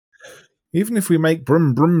Even if we make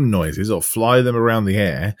brum brum noises or fly them around the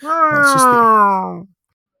air,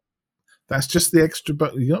 that's just the extra.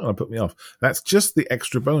 You're not going to put me off. That's just the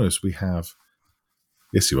extra bonus we have.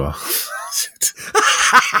 Yes, you are.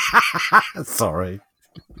 Sorry.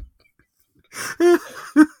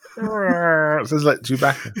 Sounds like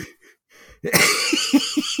Chewbacca.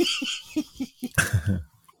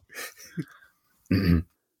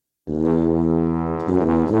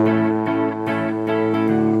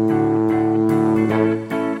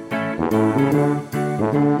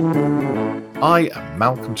 I am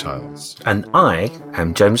Malcolm Childs. And I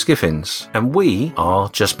am James Giffins. And we are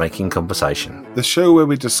Just Making Conversation. The show where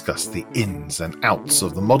we discuss the ins and outs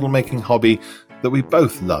of the model making hobby that we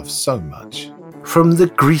both love so much. From the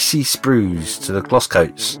greasy sprues to the gloss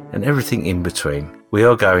coats and everything in between, we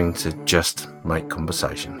are going to just make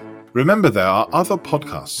conversation. Remember, there are other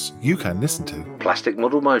podcasts you can listen to. Plastic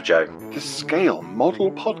Model Mojo, The Scale Model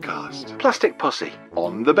Podcast, Plastic Posse,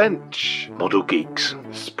 On the Bench, Model Geeks,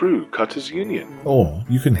 Sprue Cutters Union. Or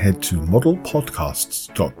you can head to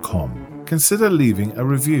modelpodcasts.com. Consider leaving a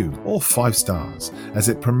review or 5 stars, as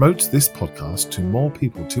it promotes this podcast to more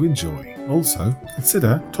people to enjoy. Also,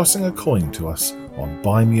 consider tossing a coin to us on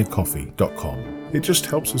buymeacoffee.com. It just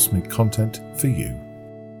helps us make content for you.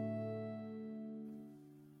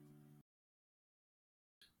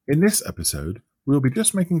 In this episode, we'll be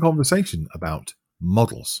just making conversation about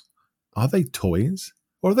models. Are they toys,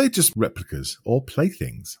 or are they just replicas or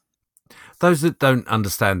playthings? Those that don't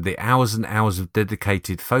understand the hours and hours of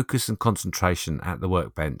dedicated focus and concentration at the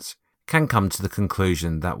workbench can come to the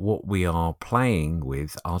conclusion that what we are playing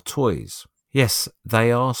with are toys. Yes,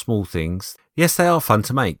 they are small things. Yes, they are fun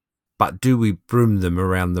to make. But do we broom them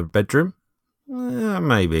around the bedroom?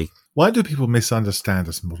 Maybe. Why do people misunderstand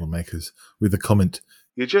us model makers with the comment,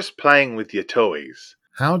 "You're just playing with your toys"?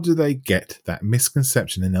 How do they get that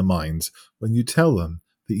misconception in their minds when you tell them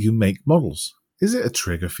that you make models? Is it a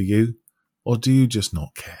trigger for you, or do you just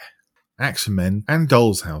not care? Action Men and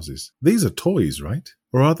Dolls Houses. These are toys, right?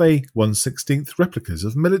 Or are they 1/16th replicas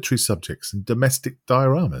of military subjects and domestic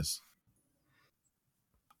dioramas?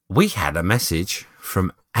 We had a message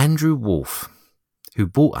from Andrew Wolf, who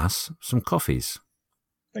bought us some coffees.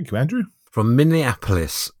 Thank you, Andrew. From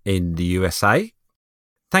Minneapolis in the USA.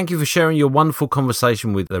 Thank you for sharing your wonderful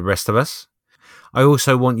conversation with the rest of us. I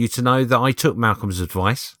also want you to know that I took Malcolm's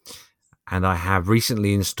advice and I have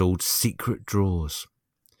recently installed secret drawers.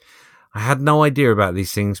 I had no idea about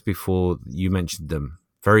these things before you mentioned them.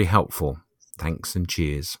 Very helpful. Thanks and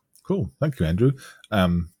cheers. Cool. Thank you, Andrew. I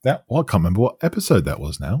can't remember what episode that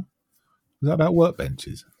was now. Was that about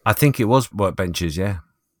workbenches? I think it was workbenches, yeah.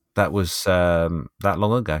 That was that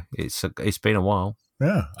long ago. It's been a while.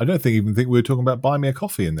 Yeah, I don't even think we were talking about Buy Me a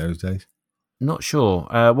Coffee in those days. Not sure.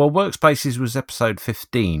 Well, Workspaces was episode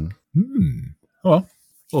 15. Well,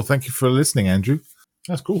 thank you for listening, Andrew.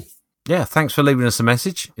 That's cool. Yeah, thanks for leaving us a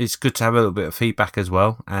message. It's good to have a little bit of feedback as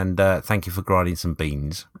well. And thank you for grinding some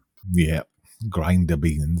beans. Yeah, grind the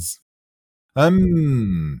beans.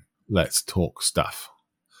 Let's talk stuff.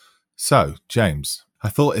 So, James, I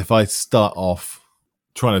thought if I start off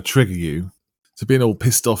trying to trigger you to being all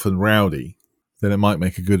pissed off and rowdy, then it might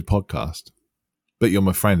make a good podcast. But you're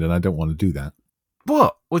my friend and I don't want to do that.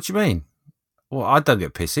 What? What do you mean? Well, I don't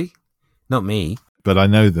get pissy. Not me. But I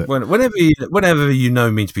know that... Whenever you know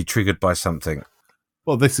me to be triggered by something.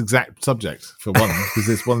 Well, this exact subject, for one, because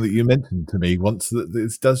it's one that you mentioned to me once that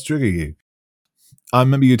this does trigger you. I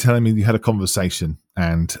remember you telling me you had a conversation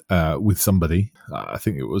and with somebody. I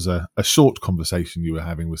think it was a short conversation you were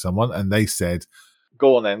having with someone, and they said,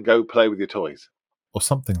 "Go on then, go play with your toys," or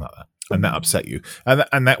something like that. And that upset you.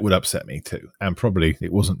 And that would upset me too. And probably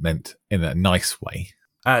it wasn't meant in a nice way.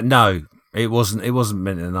 No, it wasn't. It wasn't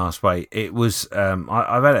meant in a nice way. It was.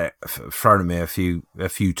 I've had it thrown at me a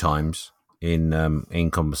few times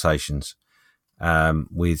in conversations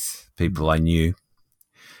with people I knew.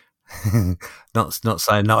 not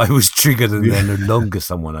saying that I was triggered and they're no longer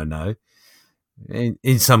someone I know.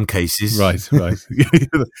 In some cases, right.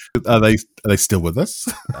 Are they still with us?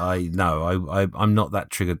 I'm not that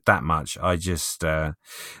triggered that much. I just the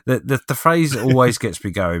phrase always gets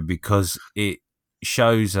me going because it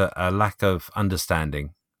shows a lack of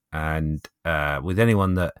understanding, and with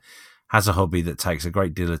anyone that has a hobby that takes a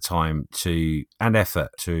great deal of time and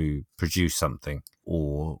effort to produce something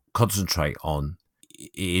or concentrate on,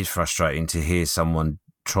 it is frustrating to hear someone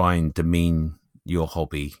try and demean your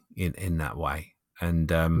hobby in that way.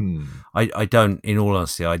 And I don't, in all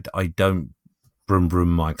honesty, I don't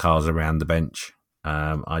broom my cars around the bench.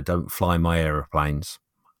 I don't fly my aeroplanes.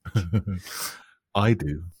 I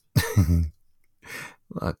do.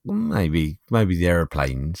 Maybe the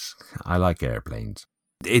aeroplanes. I like aeroplanes.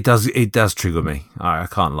 It does trigger me. I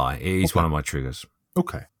can't lie. It is one of my triggers.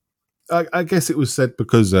 Okay. I guess it was said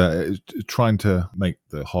because trying to make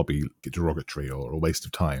the hobby derogatory or a waste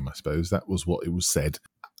of time, I suppose. That was what it was said.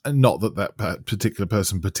 And not that particular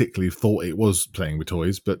person particularly thought it was playing with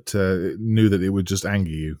toys, but knew that it would just anger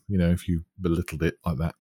you, if you belittled it like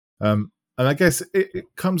that. And I guess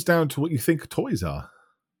it comes down to what you think toys are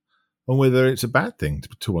and whether it's a bad thing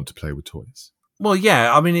to want to play with toys. Well,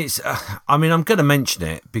 yeah, I mean, I'm going to mention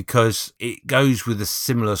it because it goes with a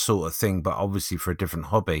similar sort of thing, but obviously for a different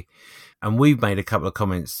hobby. And we've made a couple of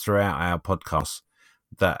comments throughout our podcast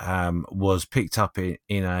that was picked up in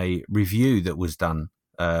a review that was done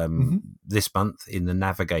this month in the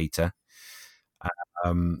Navigator,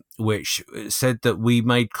 which said that we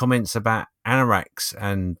made comments about anoraks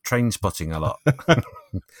and train spotting a lot.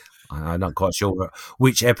 I'm not quite sure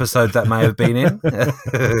which episode that may have been in.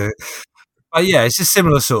 But yeah, it's a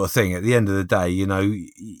similar sort of thing. At the end of the day,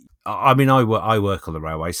 I mean, I work on the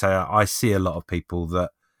railway, so I see a lot of people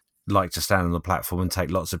that like to stand on the platform and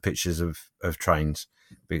take lots of pictures of trains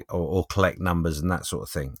or collect numbers and that sort of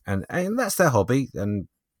thing. And that's their hobby. And,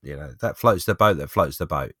 that floats the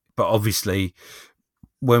boat. But obviously,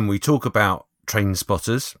 when we talk about train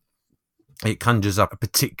spotters, it conjures up a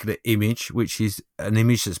particular image, which is an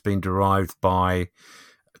image that's been derived by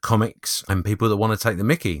comics and people that want to take the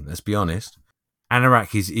mickey, let's be honest.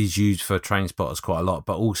 Anorak is used for train spotters quite a lot,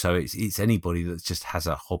 but also it's anybody that just has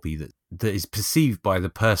a hobby that is perceived by the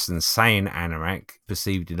person saying anorak,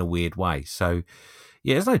 perceived in a weird way. So,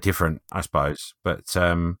 yeah, it's no different, I suppose. But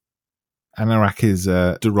anorak is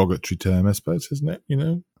a derogatory term, I suppose, isn't it?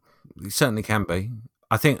 It certainly can be.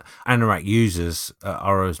 I think anorak users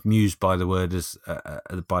are as amused by the word as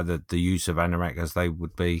by the use of anorak as they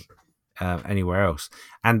would be anywhere else.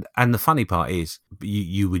 And the funny part is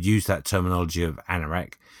you would use that terminology of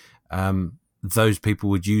anorak. Those people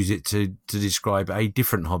would use it to describe a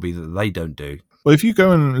different hobby that they don't do. Well, if you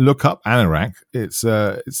go and look up anorak,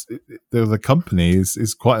 the company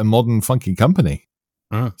is quite a modern, funky company.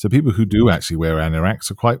 So people who do actually wear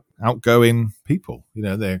anoraks are quite outgoing people.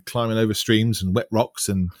 They're climbing over streams and wet rocks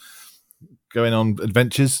and going on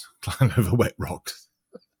adventures, climbing over wet rocks.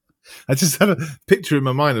 I just had a picture in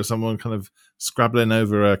my mind of someone kind of scrabbling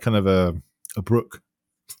over a brook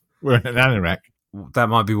wearing an anorak. That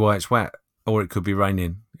might be why it's wet, or it could be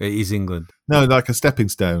raining. It is England. No, like a stepping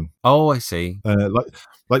stone. Oh, I see.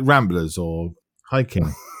 Like ramblers or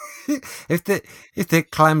hiking. If they're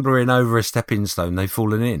clambering over a stepping stone, they've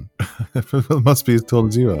fallen in. It must be as tall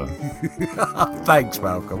as you are. Thanks,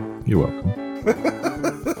 Malcolm. You're welcome.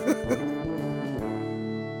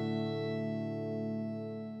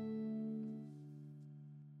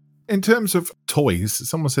 In terms of toys,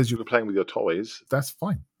 someone says you were playing with your toys. That's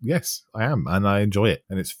fine. Yes, I am, and I enjoy it,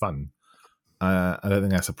 and it's fun. I don't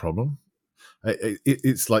think that's a problem.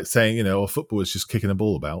 It's like saying, a football is just kicking a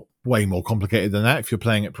ball about. Way more complicated than that if you're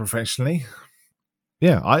playing it professionally.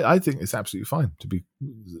 Yeah, I think it's absolutely fine to be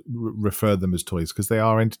refer them as toys because they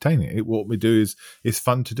are entertaining. What we do is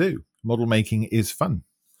fun to do. Model making is fun.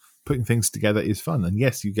 Putting things together is fun. And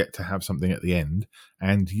yes, you get to have something at the end.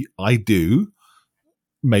 And I do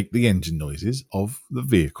make the engine noises of the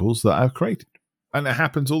vehicles that I've created. And it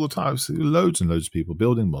happens all the time. So loads and loads of people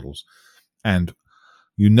building models. And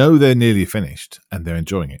they're nearly finished and they're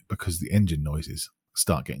enjoying it because the engine noises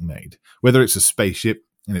start getting made. Whether it's a spaceship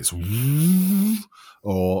and it's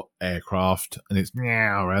or aircraft and it's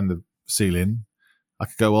meow around the ceiling. I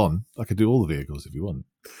could go on. I could do all the vehicles if you want.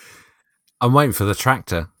 I'm waiting for the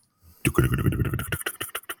tractor.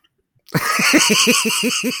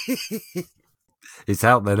 It's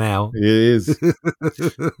out there now. It is.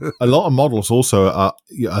 A lot of models also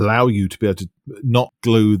allow you to be able to not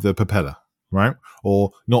glue the propeller, right?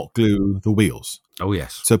 Or not glue the wheels. Oh,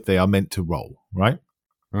 yes. So they are meant to roll, right?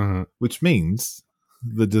 Mm-hmm. Which means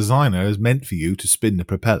the designer is meant for you to spin the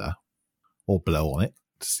propeller or blow on it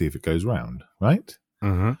to see if it goes round, right?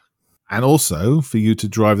 Mm-hmm. And also for you to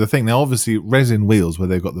drive the thing. Now, obviously, resin wheels, where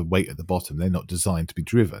they've got the weight at the bottom, they're not designed to be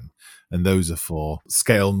driven. And those are for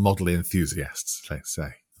scale model enthusiasts, let's say.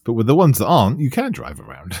 But with the ones that aren't, you can drive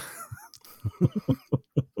around.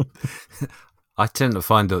 I tend to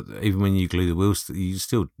find that even when you glue the wheels, you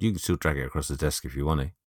can still drag it across the desk if you want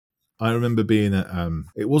to. I remember being at,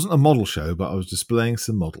 it wasn't a model show, but I was displaying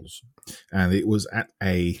some models. And it was at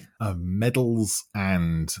a medals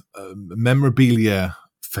and memorabilia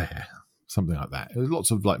fair, something like that. There was lots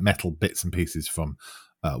of like metal bits and pieces from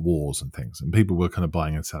wars and things. And people were kind of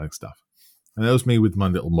buying and selling stuff. And that was me with my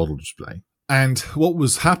little model display. And what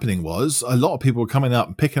was happening was a lot of people were coming up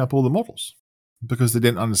and picking up all the models. because they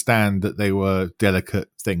didn't understand that they were delicate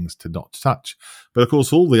things to not touch. But of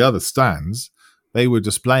course, all the other stands, they were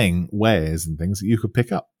displaying wares and things that you could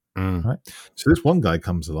pick up. Right? So this one guy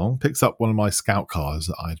comes along, picks up one of my Scout cars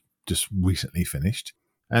that I just recently finished,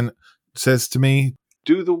 and says to me,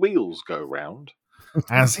 "Do the wheels go round?"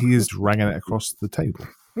 as he is dragging it across the table.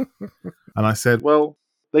 And I said, "Well,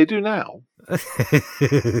 they do now."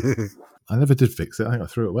 I never did fix it. I think I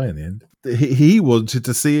threw it away in the end. He wanted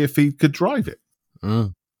to see if he could drive it.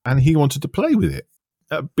 And he wanted to play with it.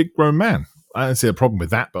 A big grown man. I don't see a problem with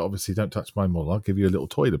that, but obviously don't touch my model. I'll give you a little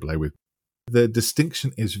toy to play with. The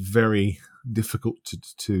distinction is very difficult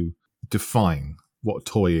to define what a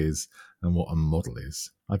toy is and what a model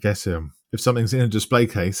is. I guess if something's in a display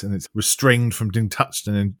case and it's restrained from being touched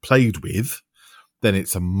and then played with, then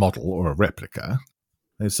it's a model or a replica.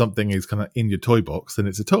 If something is kind of in your toy box, then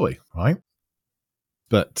it's a toy, right?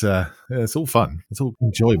 But it's all fun. It's all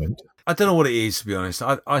enjoyment. I don't know what it is, to be honest.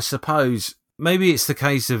 I suppose maybe it's the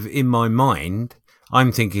case of, in my mind,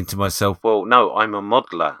 I'm thinking to myself, well, no, I'm a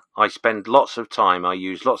modeler. I spend lots of time. I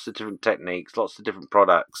use lots of different techniques, lots of different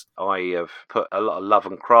products. I have put a lot of love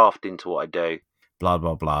and craft into what I do, blah,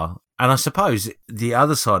 blah, blah. And I suppose the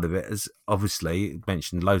other side of it is, obviously,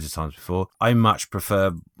 mentioned loads of times before, I much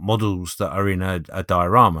prefer models that are in a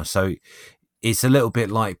diorama. So it's a little bit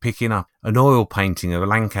like picking up an oil painting of a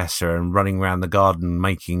Lancaster and running around the garden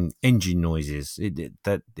making engine noises.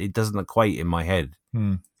 It doesn't equate in my head.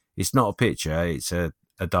 It's not a picture, it's a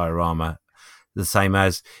diorama. The same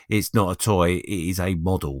as it's not a toy, it is a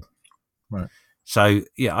model. Right. So,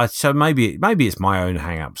 yeah, so maybe it's my own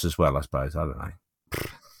hang-ups as well, I suppose. I don't know.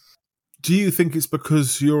 Do you think it's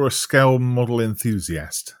because you're a scale model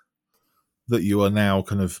enthusiast that you are now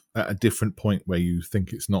kind of at a different point where you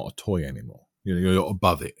think it's not a toy anymore? You know, you're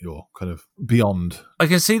above it. You're kind of beyond. I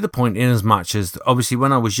can see the point in as much as, obviously,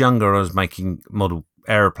 when I was younger, I was making model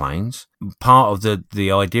aeroplanes. Part of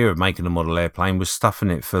the idea of making a model airplane was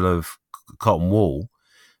stuffing it full of cotton wool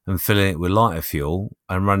and filling it with lighter fuel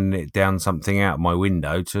and running it down something out of my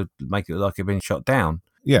window to make it look like it'd been shot down.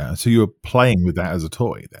 Yeah, so you were playing with that as a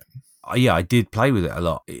toy then? Yeah, I did play with it a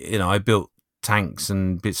lot. You know, I built tanks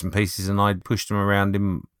and bits and pieces and I'd push them around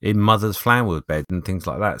in mother's flower bed and things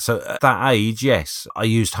like that. So at that age, yes, I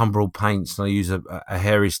used Humbrol paints and I used a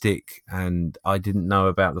hairy stick and I didn't know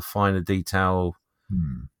about the finer detail.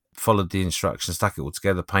 Followed the instructions, stuck it all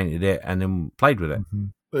together, painted it and then played with it.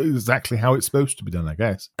 Exactly how it's supposed to be done, I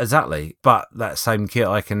guess. Exactly. But that same kit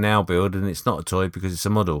I can now build and it's not a toy because it's a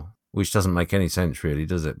model, which doesn't make any sense really,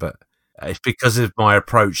 does it? But it's because of my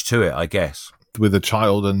approach to it, I guess. With a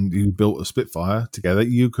child and you built a Spitfire together,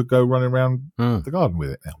 you could go running around the garden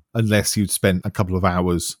with it now. Unless you'd spent a couple of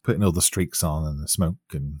hours putting all the streaks on and the smoke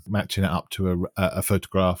and matching it up to a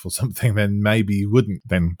photograph or something, then maybe you wouldn't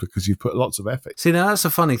then because you've put lots of effort. See, now that's a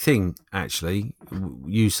funny thing, actually,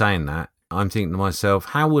 you saying that. I'm thinking to myself,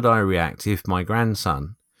 how would I react if my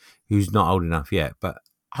grandson, who's not old enough yet, but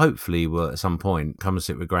hopefully will at some point come and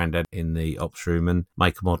sit with Grandad in the ops room and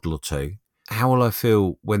make a model or two. How will I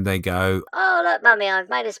feel when they go, "Oh, look, Mummy, I've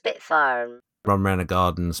made a Spitfire," and run around a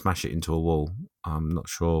garden and smash it into a wall? I'm not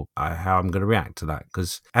sure how I'm going to react to that,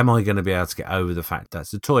 because am I going to be able to get over the fact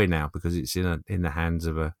that's a toy now because it's in the hands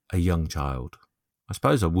of a young child? I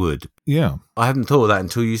suppose I would. Yeah. I hadn't thought of that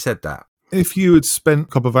until you said that. If you had spent a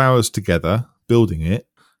couple of hours together building it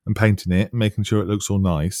and painting it and making sure it looks all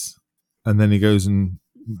nice, and then he goes and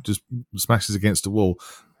just smashes against a wall,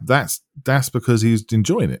 that's because he's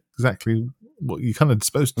enjoying it. Exactly what you're kind of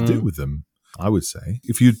supposed to do with them, I would say.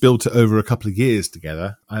 If you'd built it over a couple of years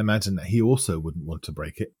together, I imagine that he also wouldn't want to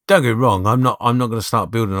break it. Don't get me wrong, I'm not going to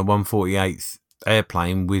start building a 1/48th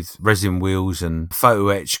airplane with resin wheels and photo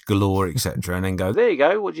etch galore, etc., and then go, "There you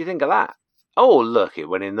go, what do you think of that? Oh, look, it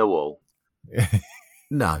went in the wall."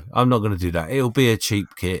 No, I'm not going to do that. It'll be a cheap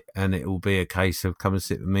kit and it will be a case of come and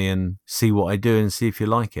sit with me and see what I do and see if you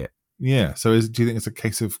like it. Yeah, so do you think it's a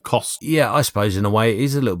case of cost? Yeah, I suppose in a way it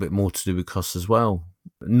is a little bit more to do with cost as well.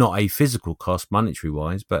 Not a physical cost,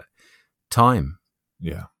 monetary-wise, but time.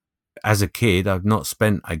 Yeah. As a kid, I've not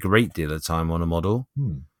spent a great deal of time on a model,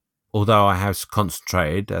 although I have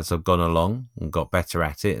concentrated as I've gone along and got better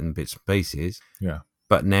at it and bits and pieces. Yeah.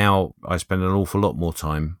 But now I spend an awful lot more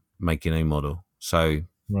time making a model. So,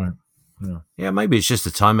 right. Yeah, maybe it's just the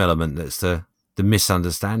time element that's the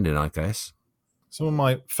misunderstanding, I guess. Some of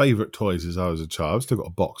my favourite toys as I was a child, I've still got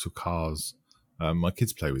a box of cars my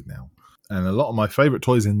kids play with now. And a lot of my favourite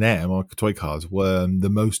toys in there, my toy cars, were the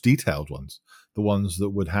most detailed ones. The ones that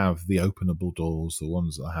would have the openable doors, the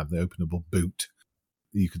ones that have the openable boot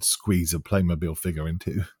that you could squeeze a Playmobil figure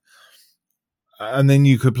into. And then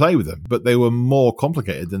you could play with them, but they were more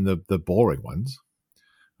complicated than the boring ones.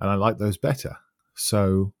 And I like those better.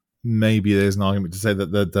 So maybe there's an argument to say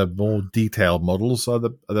that the more detailed models are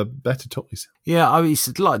the better toys. Yeah, I mean,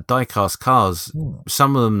 it's like die-cast cars.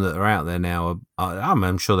 Some of them that are out there now,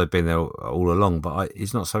 I'm sure they've been there all along, but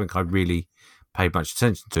it's not something I really paid much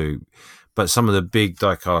attention to. But some of the big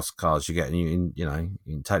die-cast cars you get, and you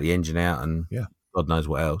can take the engine out and God knows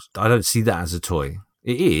what else. I don't see that as a toy.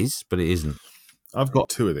 It is, but it isn't. I've got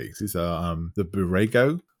two of these. These are the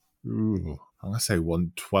Borrego. Ooh, I'm going to say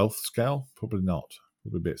 1/12 scale. Probably not.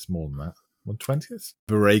 Probably a bit smaller than that. 1/20th?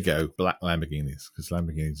 Borrego black Lamborghinis, because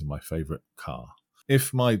Lamborghinis are my favourite car.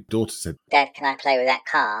 If my daughter said, Dad, can I play with that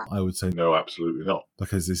car? I would say, no, absolutely not.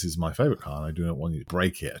 Because this is my favourite car and I do not want you to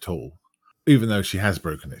break it at all. Even though she has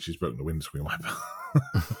broken it. She's broken the windscreen wiper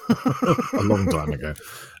a long time ago.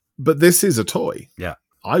 But this is a toy. Yeah.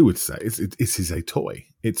 I would say it is a toy.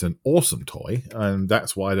 It's an awesome toy, and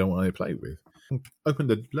that's why I don't want to play with. Open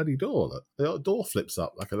the bloody door. Look. The door flips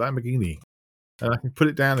up like a Lamborghini, and I can put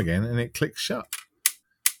it down again, and it clicks shut.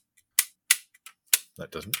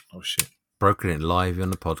 That doesn't. Oh, shit. Broken it live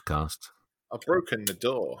on the podcast. I've broken the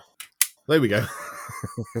door. There we go.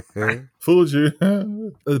 Fooled you.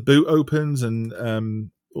 The boot opens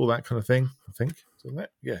and all that kind of thing, I think. Doesn't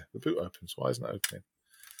it? Yeah, the boot opens. Why isn't it opening?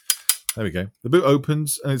 There we go. The boot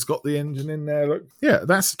opens and it's got the engine in there. Look, yeah,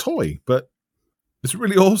 that's a toy, but it's a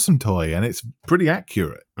really awesome toy and it's pretty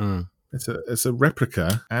accurate. It's a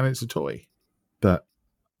replica and it's a toy, but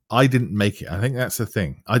I didn't make it. I think that's the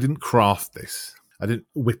thing. I didn't craft this. I didn't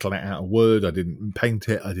whittle it out of wood. I didn't paint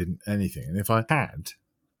it. I didn't anything. And if I had,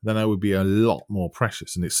 then I would be a lot more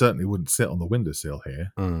precious. And it certainly wouldn't sit on the windowsill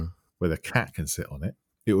here where the cat can sit on it.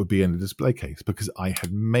 It would be in a display case because I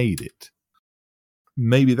had made it.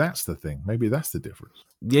 Maybe that's the thing. Maybe that's the difference.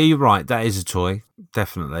 Yeah, you're right. That is a toy,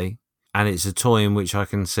 definitely. And it's a toy in which I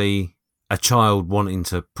can see a child wanting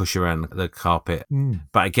to push around the carpet.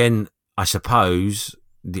 But again, I suppose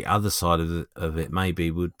the other side of it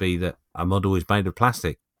maybe would be that a model is made of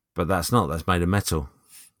plastic. But that's not. That's made of metal.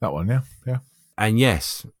 That one, yeah. Yeah. And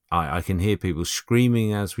yes, I can hear people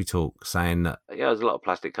screaming as we talk, saying that, yeah, there's a lot of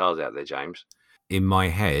plastic cars out there, James. In my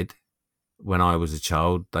head, when I was a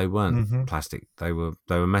child, they weren't plastic. They were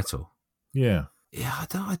metal. Yeah. Yeah, I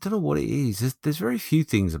don't know what it is. There's very few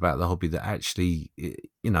things about the hobby that actually,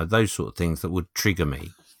 those sort of things that would trigger me.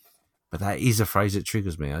 But that is a phrase that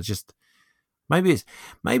triggers me. Maybe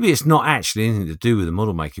it's not actually anything to do with the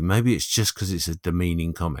model making. Maybe it's just because it's a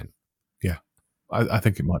demeaning comment. Yeah, I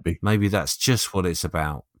think it might be. Maybe that's just what it's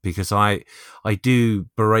about. Because I do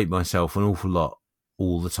berate myself an awful lot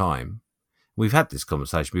all the time. We've had this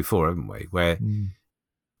conversation before, haven't we? Where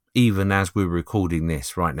even as we're recording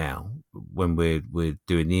this right now, when we're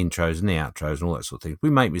doing the intros and the outros and all that sort of thing, we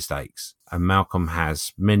make mistakes. And Malcolm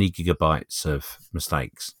has many gigabytes of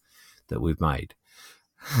mistakes that we've made.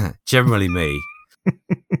 Generally me.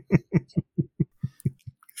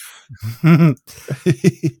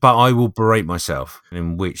 But I will berate myself,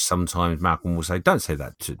 in which sometimes Malcolm will say, don't say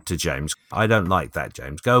that to James. I don't like that,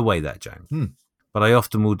 James. Go away, that James. But I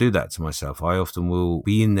often will do that to myself. I often will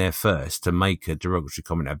be in there first to make a derogatory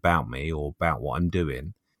comment about me or about what I'm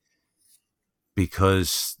doing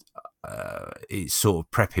because it's sort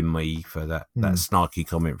of prepping me for that snarky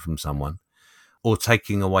comment from someone or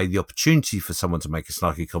taking away the opportunity for someone to make a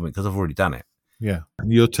snarky comment because I've already done it. Yeah.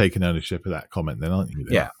 And you're taking ownership of that comment then, aren't you?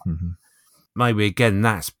 Then? Yeah. Maybe, again,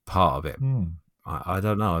 that's part of it. I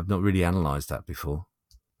don't know. I've not really analysed that before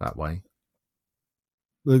that way.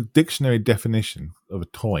 The dictionary definition of a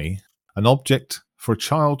toy, an object for a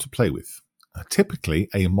child to play with, typically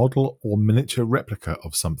a model or miniature replica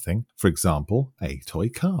of something, for example, a toy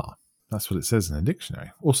car. That's what it says in the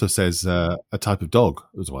dictionary. Also says a type of dog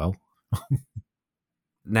as well.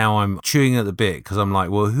 Now I'm chewing at the bit because I'm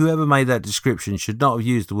like, well, whoever made that description should not have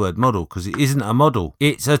used the word model because it isn't a model.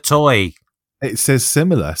 It's a toy. It says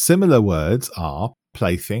similar. Similar words are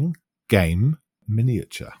plaything, game,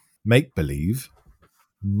 miniature, make-believe,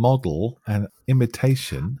 model, and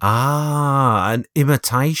imitation. An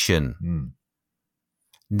imitation.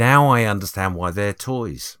 Now I understand why they're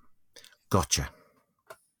toys. Gotcha.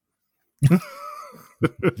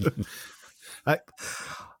 I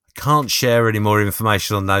can't share any more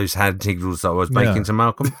information on those hand tingles that I was making to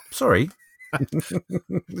Malcolm. Sorry.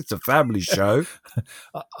 It's a family show.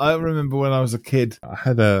 I remember when I was a kid, I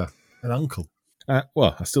had an uncle.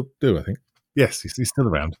 Well, I still do, I think. Yes, he's still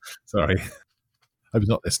around. Sorry. I was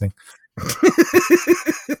not listening.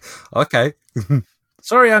 Okay.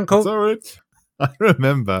 Sorry, Uncle. Sorry. I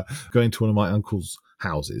remember going to one of my uncle's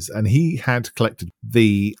houses and he had collected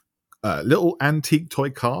the little antique toy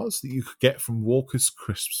cars that you could get from Walker's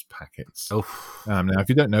Crisps packets. Oh, Now, if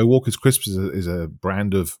you don't know, Walker's Crisps is a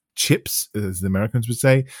brand of chips, as the Americans would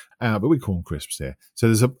say, but we call them crisps here. So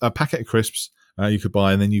there's a packet of crisps you could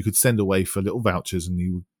buy, and then you could send away for little vouchers, and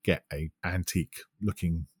you would get a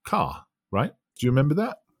antique-looking car, right? Do you remember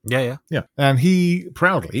that? yeah. Yeah. And he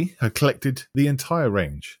proudly had collected the entire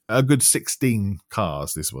range, a good 16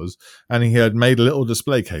 cars this was, and he had made a little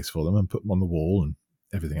display case for them and put them on the wall and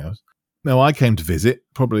everything else. Now, I came to visit,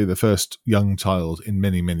 probably the first young child in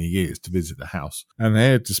many, many years to visit the house, and they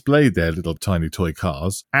had displayed their little tiny toy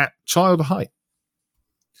cars at child height.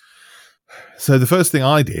 So the first thing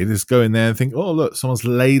I did is go in there and think, oh, look, someone's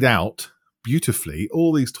laid out beautifully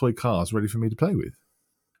all these toy cars ready for me to play with.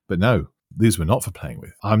 But no, these were not for playing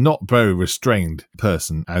with. I'm not a very restrained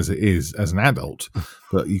person as it is as an adult,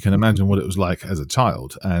 but you can imagine what it was like as a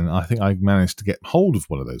child. And I think I managed to get hold of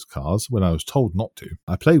one of those cars when I was told not to.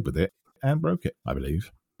 I played with it and broke it, I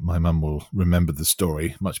believe. My mum will remember the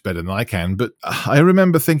story much better than I can, but I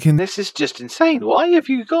remember thinking, This is just insane. Why have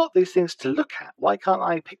you got these things to look at? Why can't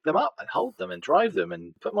I pick them up and hold them and drive them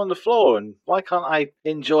and put them on the floor? And why can't I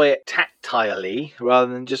enjoy it tactilely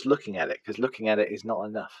rather than just looking at it? Because looking at it is not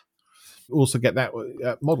enough. also get that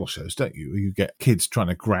at model shows, don't you? You get kids trying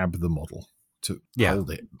to grab the model to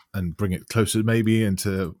hold it and bring it closer maybe and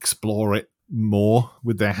to explore it more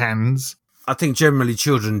with their hands. I think generally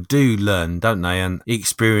children do learn, don't they, and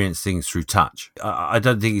experience things through touch. I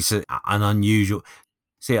don't think it's an unusual...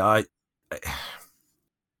 See, I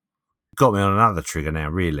got me on another trigger now,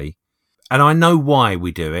 really. And I know why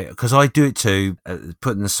we do it, because I do it too,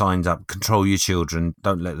 putting the signs up, control your children,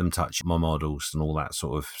 don't let them touch my models and all that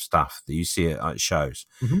sort of stuff that you see at shows.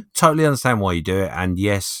 Mm-hmm. Totally understand why you do it. And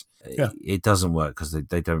yes, it doesn't work because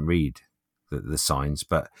they don't read the signs.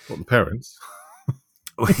 But What, the parents?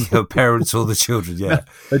 your parents or the children, yeah. No,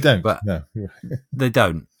 they don't. But no. they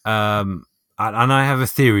don't. And I have a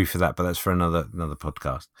theory for that, but that's for another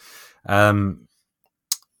podcast.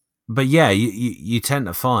 But yeah, you tend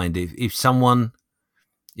to find if someone's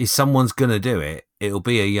going to do it, it'll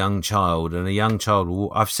be a young child, and a young child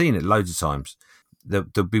will. I've seen it loads of times. They'll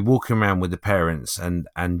be walking around with the parents, and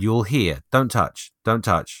you'll hear, "Don't touch, don't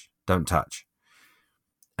touch, don't touch."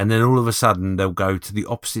 And then all of a sudden, they'll go to the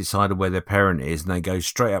opposite side of where their parent is, and they go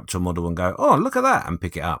straight up to a model and go, "Oh, look at that," and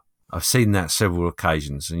pick it up. I've seen that several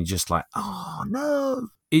occasions, and you're just like, "Oh no!"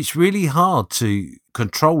 It's really hard to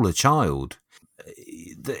control a child.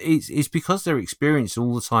 It's because they're experienced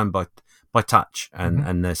all the time by touch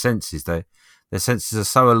and their senses. Their senses are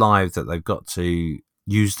so alive that they've got to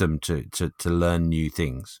use them to learn new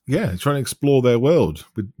things. Yeah, trying to explore their world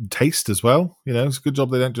with taste as well. You know, it's a good job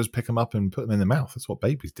they don't just pick them up and put them in their mouth. That's what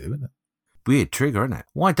babies do, isn't it? Weird trigger, isn't it?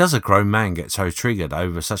 Why does a grown man get so triggered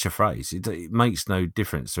over such a phrase? It makes no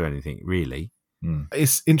difference to anything, really.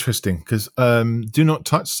 It's interesting because do not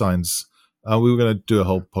touch signs. We were going to do a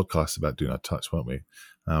whole podcast about do not touch, weren't we?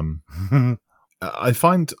 I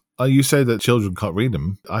find you say that children can't read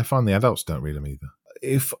them. I find the adults don't read them either.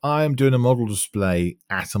 If I'm doing a model display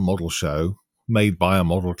at a model show made by a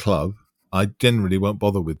model club, I generally won't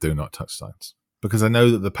bother with do not touch signs because I know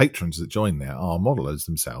that the patrons that join there are modelers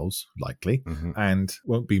themselves, likely, and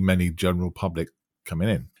won't be many general public coming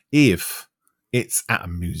in. If it's at a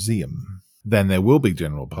museum, then there will be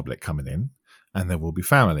general public coming in and there will be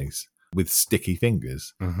families with sticky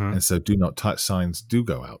fingers. And so do not touch signs do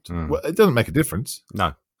go out. Well, it doesn't make a difference.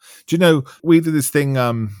 No. Do you know, we did this thing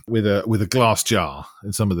with a glass jar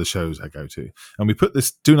in some of the shows I go to, and we put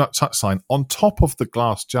this do not touch sign on top of the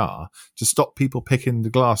glass jar to stop people picking the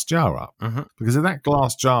glass jar up. Because if that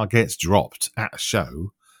glass jar gets dropped at a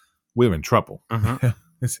show, we're in trouble.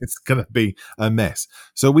 It's going to be a mess.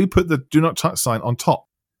 So we put the do not touch sign on top.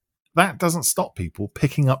 That doesn't stop people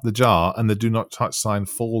picking up the jar and the do not touch sign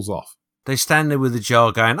falls off. They stand there with the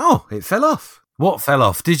jar going, "Oh, it fell off." What fell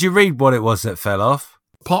off? Did you read what it was that fell off?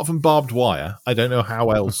 Apart from barbed wire, I don't know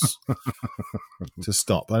how else to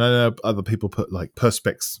stop. I know other people put like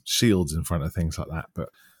Perspex shields in front of things like that, but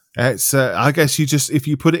it's. I guess you just if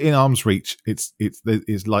you put it in arm's reach, it's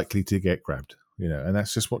likely to get grabbed. You know, and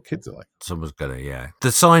that's just what kids are like. Someone's gonna, The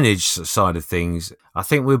signage side of things, I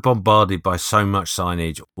think we're bombarded by so much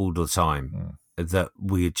signage all the time that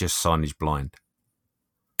we're just signage blind.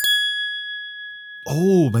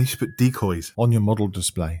 Oh, maybe you should put decoys on your model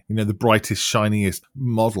display. You know, the brightest, shiniest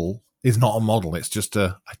model is not a model. It's just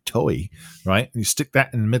a toy, right? And you stick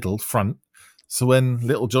that in the middle, front. So when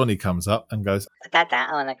little Johnny comes up and goes, Dad,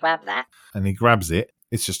 I want to grab that. And he grabs it,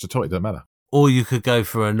 it's just a toy. It doesn't matter. Or you could go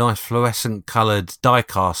for a nice fluorescent coloured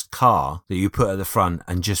die-cast car that you put at the front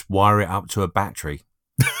and just wire it up to a battery.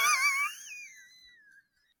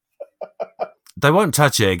 They won't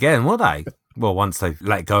touch it again, will they? Well, once they've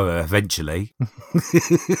let go of it eventually.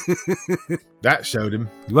 That showed him.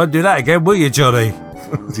 You won't do that again, will you, Johnny?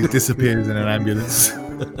 As he disappears in an ambulance.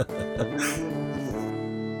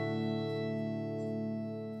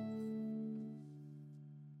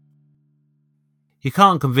 You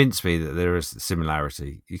can't convince me that there is a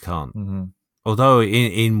similarity. You can't. Mm-hmm. Although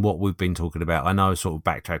in what we've been talking about, I know I sort of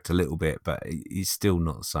backtracked a little bit, but it's still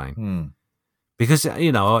not the same. Mm. Because,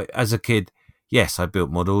 you know, as a kid, yes, I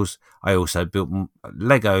built models. I also built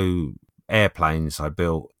Lego airplanes. I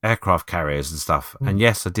built aircraft carriers and stuff. And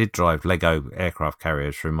yes, I did drive Lego aircraft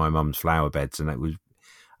carriers through my mum's flower beds, and it was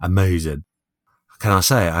amazing. Can I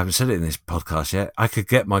say it? I haven't said it in this podcast yet. I could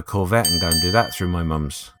get my Corvette and go and do that through my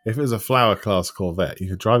mum's. If it was a flower class Corvette, you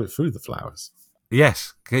could drive it through the flowers.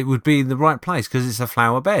 Yes, it would be in the right place because it's a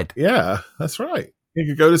flower bed. Yeah, that's right. You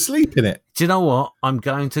could go to sleep in it. Do you know what? I'm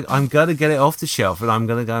going to get it off the shelf and I'm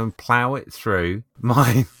going to go and plough it through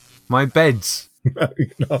my beds. No,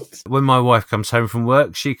 you're not. When my wife comes home from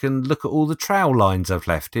work, she can look at all the trowel lines I've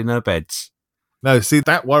left in her beds. No, see,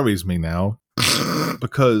 that worries me now.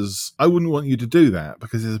 Because I wouldn't want you to do that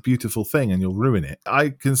because it's a beautiful thing and you'll ruin it. I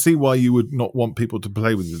can see why you would not want people to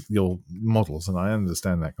play with your models, and I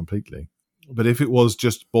understand that completely. But if it was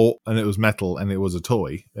just bought and it was metal and it was a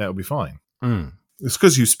toy, that would be fine. Mm. It's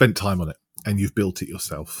because you spent time on it and you've built it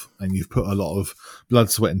yourself and you've put a lot of blood,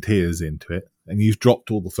 sweat and tears into it, and you've dropped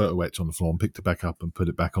all the photo etch on the floor and picked it back up and put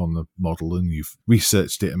it back on the model, and you've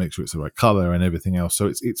researched it and make sure it's the right color and everything else. So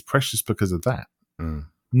it's precious because of that. Mm.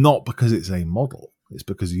 Not because it's a model. It's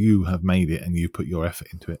because you have made it and you put your effort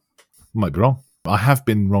into it. Might be wrong. I have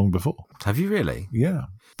been wrong before. Have you really? Yeah.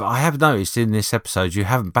 But I have noticed in this episode you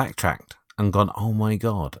haven't backtracked and gone, oh my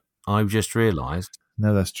God, I've just realised.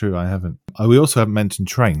 No, that's true. I haven't. We also haven't mentioned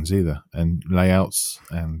trains either, and layouts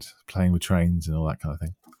and playing with trains and all that kind of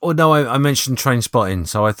thing. Oh, no, I mentioned train spotting,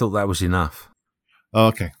 so I thought that was enough. Oh,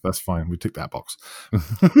 okay, that's fine. We ticked that box.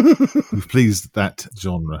 We've pleased that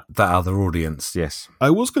genre. That other audience, yes. I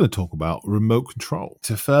was going to talk about remote control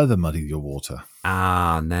to further muddy your water.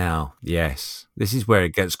 Ah, now, yes. This is where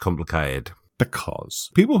it gets complicated. Because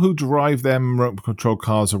people who drive their remote control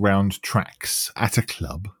cars around tracks at a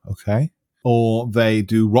club, okay, or they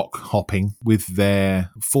do rock hopping with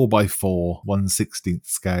their 4x4 1/16th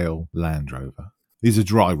scale Land Rover. These are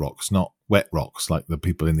dry rocks, not wet rocks like the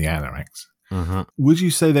people in the anoraks. Mm-hmm. Would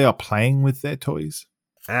you say they are playing with their toys?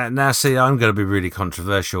 Now, see, I'm going to be really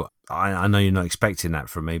controversial. I know you're not expecting that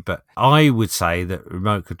from me, but I would say that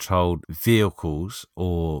remote-controlled vehicles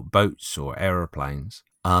or boats or aeroplanes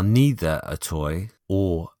are neither a toy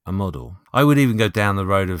or a model. I would even go down the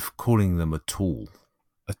road of calling them a tool.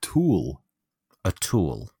 A tool? A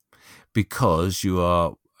tool. Because you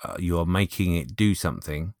are making it do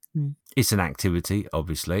something. Mm. It's an activity,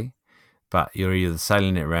 obviously, but you're either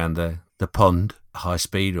sailing it around the pond, high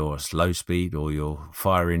speed or slow speed, or you're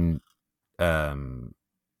firing, what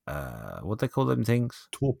do they call them things?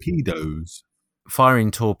 Torpedoes.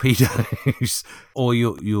 Firing torpedoes, or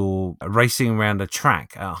you're racing around a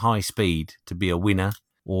track at high speed to be a winner,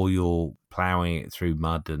 or you're ploughing it through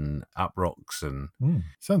mud and up rocks. And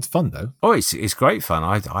sounds fun though. Oh, it's great fun.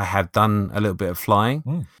 I have done a little bit of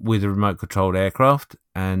flying with a remote controlled aircraft,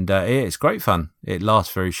 and it's great fun. It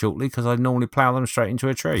lasts very shortly because I normally plough them straight into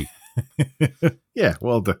a tree. Yeah,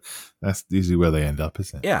 well, that's usually where they end up,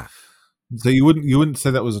 isn't it? Yeah. So you wouldn't say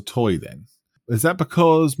that was a toy then? Is that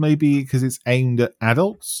because it's aimed at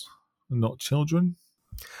adults, not children?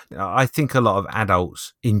 I think a lot of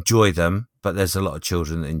adults enjoy them, but there's a lot of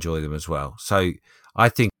children that enjoy them as well. So I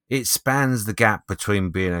think it spans the gap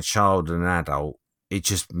between being a child and an adult. It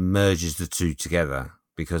just merges the two together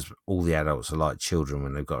because all the adults are like children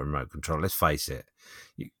when they've got a remote control. Let's face it.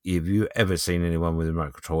 Have you ever seen anyone with a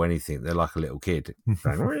remote control anything? They're like a little kid.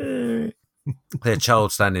 Their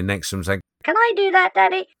child standing next to them saying, "Can I do that,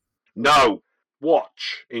 Daddy?" No.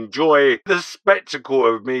 Watch. Enjoy the spectacle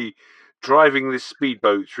of me driving this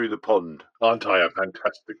speedboat through the pond. Aren't I a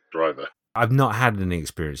fantastic driver? I've not had any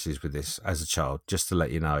experiences with this as a child, just to let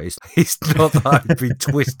you know. It's not that I've been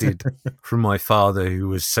twisted from my father who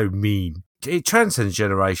was so mean. It transcends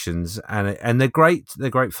generations and they're great. They're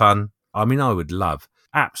great fun. I mean, I would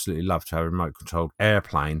absolutely love to have a remote controlled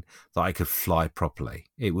airplane that I could fly properly.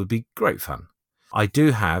 It would be great fun. I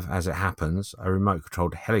do have, as it happens, a remote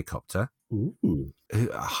controlled helicopter. Ooh.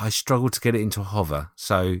 I struggled to get it into a hover,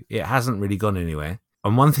 so it hasn't really gone anywhere.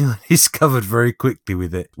 And one thing I discovered very quickly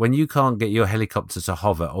with it, when you can't get your helicopter to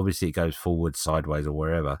hover, obviously it goes forward, sideways or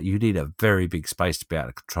wherever, you need a very big space to be able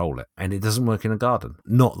to control it. And it doesn't work in a garden.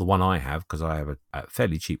 Not the one I have, because I have a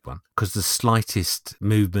fairly cheap one. Because the slightest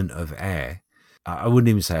movement of air I wouldn't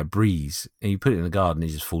even say a breeze. And you put it in the garden, it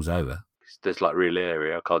just falls over. There's like real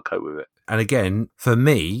area. I can't cope with it. And again, for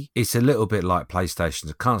me, it's a little bit like PlayStations.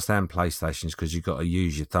 I can't stand PlayStations because you've got to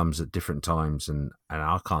use your thumbs at different times, and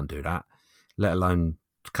I can't do that, let alone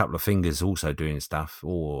a couple of fingers also doing stuff.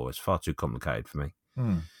 Oh, it's far too complicated for me.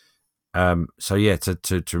 So yeah,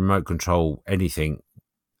 to remote control anything,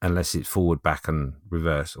 unless it's forward, back, and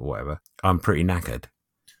reverse or whatever, I'm pretty knackered.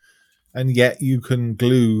 And yet you can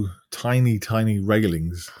glue tiny, tiny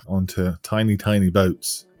railings onto tiny, tiny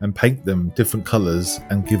boats and paint them different colours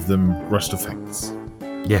and give them rust effects.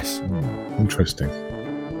 Yes. Interesting.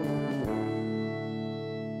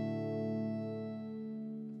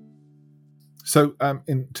 So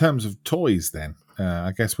in terms of toys then,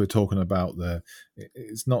 I guess we're talking about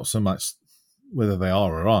it's not so much whether they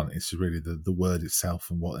are or aren't, it's really the word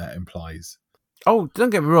itself and what that implies. Oh, don't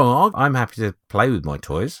get me wrong. I'm happy to play with my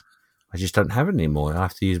toys. I just don't have any anymore. I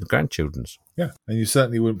have to use my grandchildren's. Yeah, and you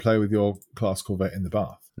certainly wouldn't play with your Class Corvette in the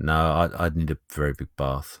bath. No, I'd need a very big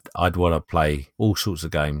bath. I'd want to play all sorts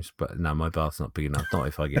of games, but no, my bath's not big enough. Not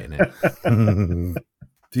if I get in it.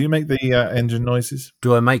 Do you make the engine noises?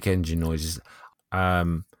 Do I make engine noises? I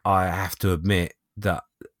have to admit that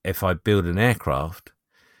if I build an aircraft,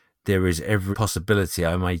 there is every possibility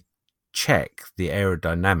I may check the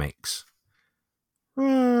aerodynamics.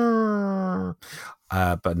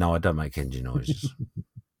 But no, I don't make engine noises.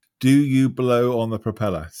 Do you blow on the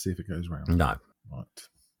propeller to see if it goes round? No. Right.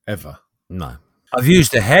 Ever? No. I've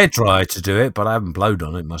used a hairdryer to do it, but I haven't blowed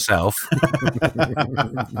on it myself.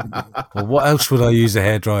 Well, what else would I use a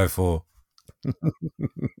hairdryer for?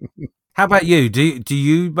 How about you? Do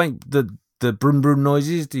you make the brum brum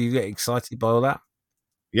noises? Do you get excited by all that?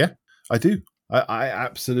 Yeah, I do. I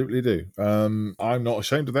absolutely do. I'm not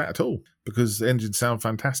ashamed of that at all because engines sound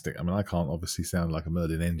fantastic. I mean, I can't obviously sound like a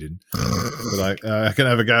murdered engine, but I can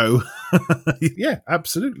have a go. Yeah,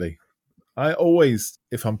 absolutely. I always,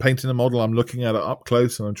 if I'm painting a model, I'm looking at it up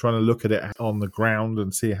close and I'm trying to look at it on the ground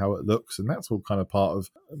and see how it looks. And that's all kind of part of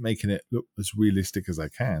making it look as realistic as I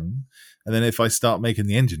can. And then if I start making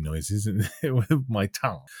the engine noises with my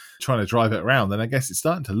tongue, trying to drive it around, then I guess it's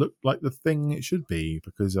starting to look like the thing it should be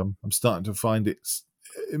because I'm starting to find it's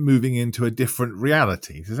moving into a different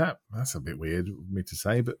reality. That's a bit weird for me to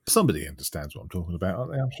say, but somebody understands what I'm talking about,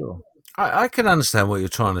 aren't they? I'm sure. I can understand what you're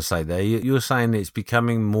trying to say there. You're saying it's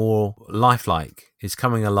becoming more lifelike. It's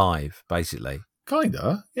coming alive, basically.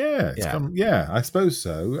 Kinda, yeah. I suppose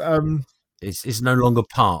so. It's no longer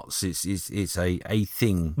parts. It's a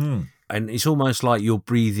thing, and it's almost like you're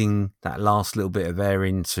breathing that last little bit of air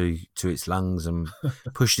into its lungs and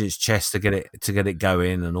pushing its chest to get it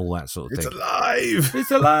going and all that sort of thing. It's alive.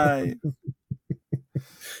 It's alive.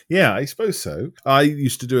 Yeah, I suppose so. I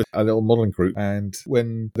used to do a little modelling group, and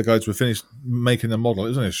when the guys were finished making the model, it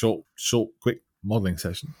was only a short, quick modelling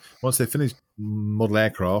session. Once they finished model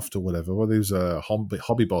aircraft or whatever, well, there was a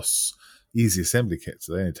Hobby Boss easy assembly kit,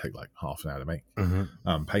 so they only take like half an hour to make,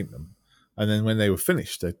 paint them. And then when they were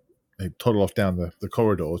finished, they toddle off down the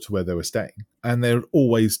corridor to where they were staying, and they would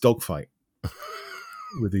always dogfight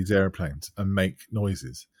with these airplanes and make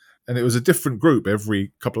noises. And it was a different group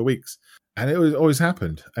every couple of weeks. And it always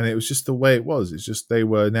happened. And it was just the way it was. It's just they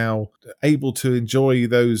were now able to enjoy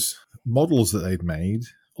those models that they'd made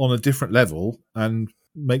on a different level and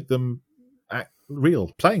make them act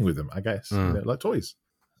real, playing with them, I guess, like toys.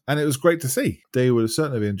 And it was great to see. They would have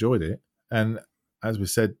certainly enjoyed it. And as we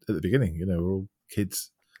said at the beginning, we're all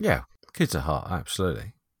kids. Yeah, kids at heart,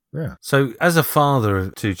 absolutely. Yeah. So as a father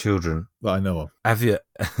of two children, that I know of,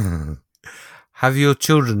 have your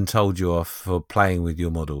children told you off for playing with your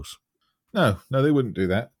models? No, they wouldn't do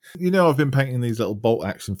that. I've been painting these little bolt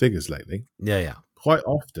action figures lately. Yeah. Quite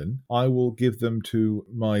often, I will give them to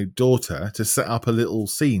my daughter to set up a little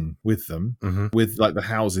scene with them, with like the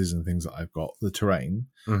houses and things that I've got, the terrain,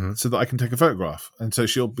 so that I can take a photograph. And so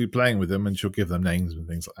she'll be playing with them and she'll give them names and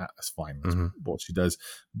things like that. That's fine. That's what she does.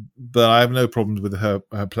 But I have no problems with her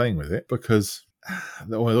playing with it because...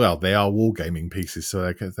 well, they are wargaming pieces, so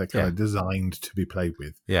they're kind of designed to be played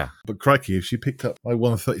with. Yeah. But crikey, if she picked up my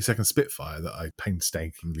 132nd Spitfire that I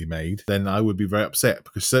painstakingly made, then I would be very upset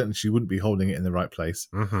because certainly she wouldn't be holding it in the right place.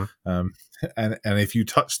 And if you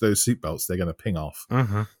touch those seatbelts, they're going to ping off.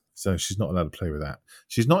 So she's not allowed to play with that.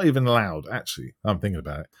 She's not even allowed, actually, I'm thinking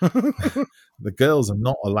about it. The girls are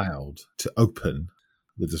not allowed to open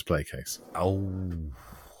the display case. Oh.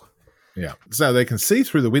 Yeah. So they can see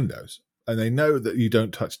through the windows. And they know that you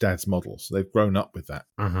don't touch Dad's models. They've grown up with that.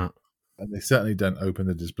 And they certainly don't open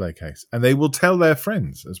the display case. And they will tell their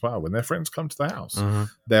friends as well. When their friends come to the house,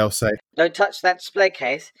 they'll say, "Don't touch that display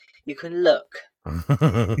case. You can look."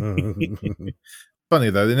 Funny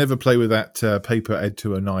though, they never play with that paper Ed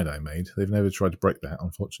 209 I made. They've never tried to break that,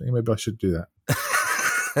 unfortunately. Maybe I should do that.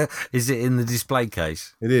 Is it in the display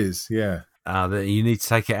case? It is, yeah. That you need to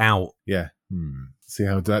take it out. Yeah. See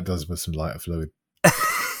how that does with some lighter fluid.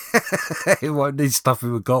 It won't need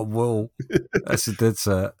stuffing with cotton wool. That's a dead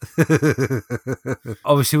cert.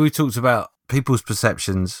 Obviously, we talked about people's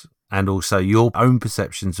perceptions and also your own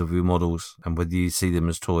perceptions of your models and whether you see them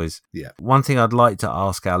as toys. Yeah. One thing I'd like to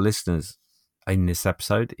ask our listeners in this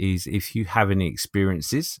episode is if you have any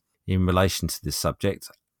experiences in relation to this subject,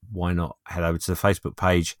 why not head over to the Facebook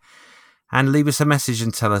page and leave us a message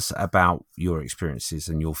and tell us about your experiences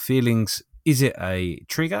and your feelings. Is it a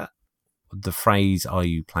trigger? The phrase, are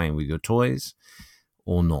you playing with your toys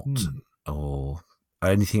or not? Or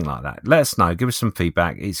anything like that. Let us know. Give us some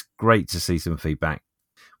feedback. It's great to see some feedback.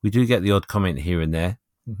 We do get the odd comment here and there.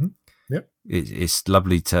 Mm-hmm. Yep. It's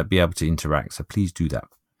lovely to be able to interact. So please do that.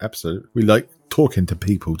 Absolutely. We like talking to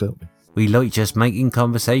people, don't we? We like just making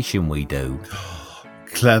conversation, we do.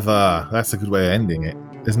 Clever. That's a good way of ending it,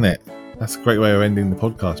 isn't it? That's a great way of ending the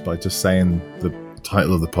podcast by just saying the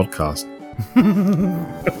title of the podcast.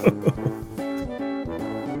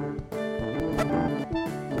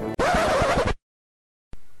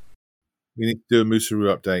 We need to do a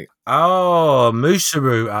Moosaroo update. Oh,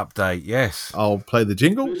 Moosaroo update, yes. I'll play the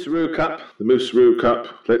jingle. Moosaroo Cup, the Moosaroo Cup.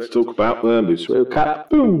 Let's talk about the Moosaroo Cup.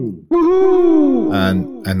 Boom! Woohoo!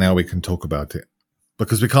 And now we can talk about it.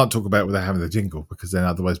 Because we can't talk about it without having the jingle, because then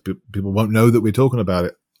otherwise people won't know that we're talking about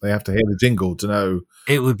it. They have to hear the jingle to know.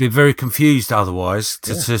 It would be very confused otherwise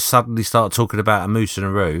to suddenly start talking about a moose and a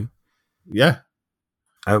roo. Yeah.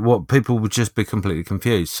 What people would just be completely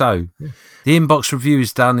confused. So, the inbox review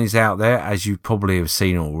is done, is out there, as you probably have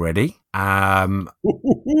seen already.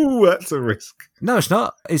 Ooh, that's a risk. No, it's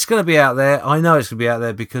not. It's going to be out there. I know it's going to be out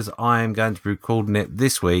there because I am going to be recording it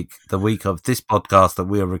this week, the week of this podcast that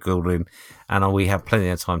we are recording, and we have plenty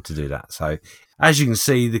of time to do that. So, as you can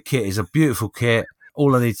see, the kit is a beautiful kit.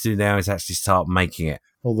 All I need to do now is actually start making it.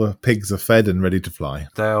 All the pigs are fed and ready to fly.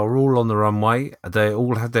 They are all on the runway. They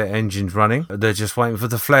all have their engines running. They're just waiting for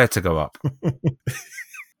the flare to go up.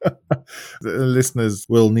 The listeners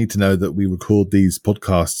will need to know that we record these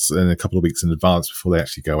podcasts in a couple of weeks in advance before they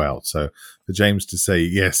actually go out. So for James to say,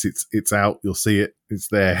 yes, it's out, you'll see it, it's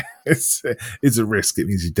there, it's a risk. It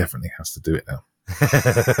means he definitely has to do it now.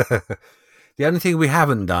 The only thing we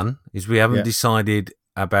haven't done is we haven't decided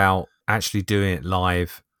about actually doing it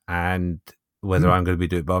live and whether I'm going to be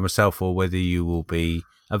doing it by myself or whether you will be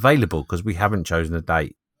available, because we haven't chosen a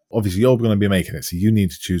date. Obviously, you're going to be making it, so you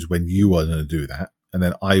need to choose when you are going to do that. And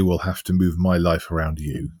then I will have to move my life around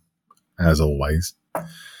you, as always.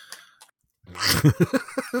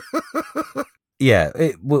 Yeah,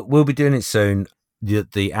 we'll be doing it soon.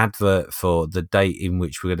 The advert for the date in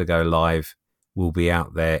which we're going to go live will be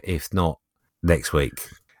out there, if not next week.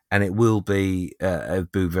 And it will be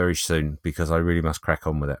very soon because I really must crack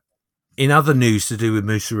on with it. In other news to do with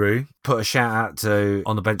Moosaroo, put a shout out to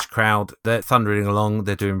On the Bench crowd. They're thundering along.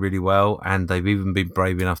 They're doing really well. And they've even been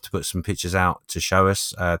brave enough to put some pictures out to show us,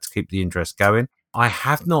 to keep the interest going. I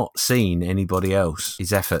have not seen anybody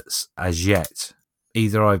else's efforts as yet.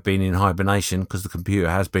 Either I've been in hibernation because the computer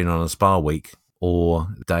has been on a spa week, or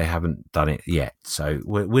they haven't done it yet. So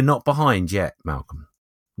we're not behind yet, Malcolm.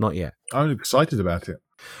 Not yet. I'm excited about it.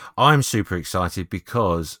 I'm super excited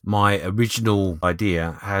because my original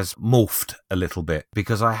idea has morphed a little bit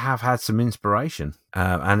because I have had some inspiration,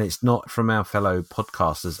 and it's not from our fellow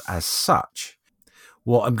podcasters as such.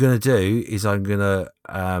 What I'm going to do is I'm going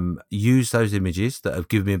to use those images that have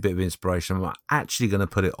given me a bit of inspiration. I'm actually going to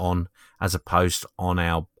put it on as a post on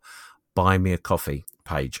our Buy Me a Coffee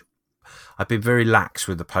page. I've been very lax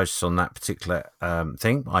with the posts on that particular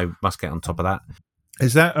thing. I must get on top of that.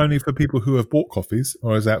 Is that only for people who have bought coffees,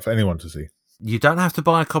 or is that for anyone to see? You don't have to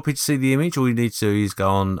buy a copy to see the image. All you need to do is go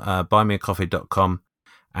on buymeacoffee.com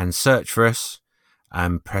and search for us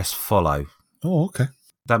and press follow. Oh, okay.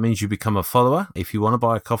 That means you become a follower. If you want to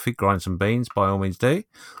buy a coffee, grind some beans, by all means do.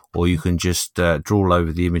 Or you can just draw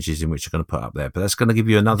over the images in which you're going to put up there. But that's going to give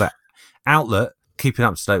you another outlet, keeping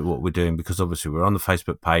up to date with what we're doing, because obviously we're on the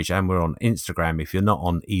Facebook page and we're on Instagram. If you're not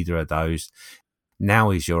on either of those, now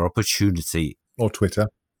is your opportunity. Or Twitter.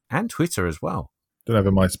 And Twitter as well. Don't have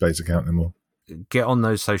a MySpace account anymore. Get on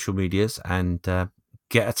those social medias and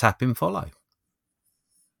get a tap in follow.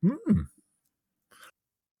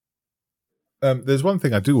 There's one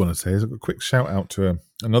thing I do want to say is a quick shout out to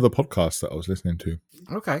another podcast that I was listening to.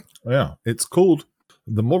 Okay. Yeah, it's called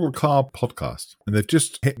the Model Car Podcast, and they've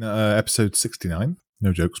just hit episode 69.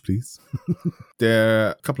 No jokes, please.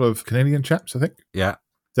 They're a couple of Canadian chaps, I think. Yeah.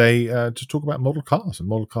 They just talk about model cars and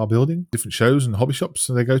model car building, different shows and hobby shops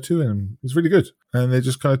that they go to, and it's really good. And they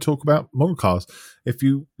just kind of talk about model cars. If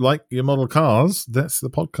you like your model cars, that's the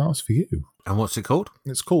podcast for you. And what's it called?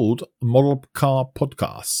 It's called Model Car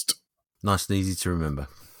Podcast. Nice and easy to remember.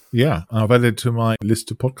 Yeah, I've added to my list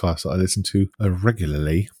of podcasts that I listen to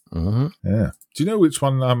regularly. Mm-hmm. Yeah. Do you know which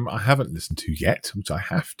one I haven't listened to yet, which I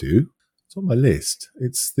have to? It's on my list.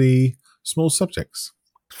 It's the Small Subjects.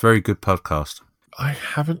 It's a very good podcast. I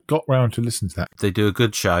haven't got round to listen to that. They do a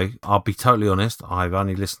good show. I'll be totally honest, I've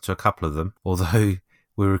only listened to a couple of them, although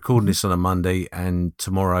we're recording this on a Monday, and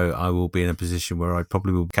tomorrow I will be in a position where I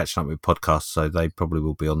probably will be catching up with podcasts, so they probably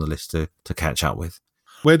will be on the list to catch up with.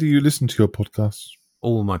 Where do you listen to your podcasts?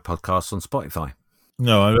 All my podcasts on Spotify.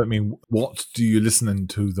 No, I don't mean what do you listen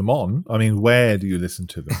to them on? I mean, where do you listen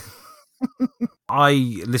to them? I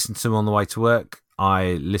listen to them on the way to work.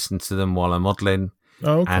 I listen to them while I'm modelling.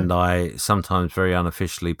 Oh, okay. And I sometimes very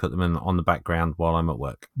unofficially put them on the background while I'm at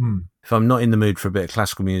work. Hmm. If I'm not in the mood for a bit of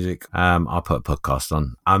classical music, I'll put a podcast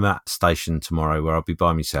on. I'm at station tomorrow where I'll be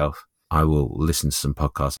by myself. I will listen to some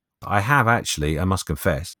podcasts. I have actually, I must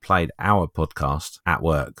confess, played our podcast at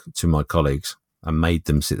work to my colleagues and made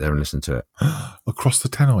them sit there and listen to it. Across the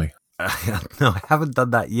tannoy. No, I haven't done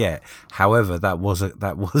that yet. However, that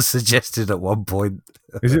was suggested at one point.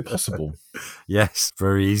 Is it possible? Yes,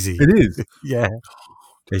 very easy. It is. Yeah.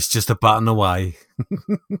 It's just a button away.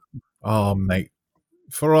 Oh, mate.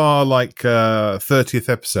 For our 30th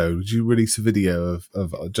episode, would you release a video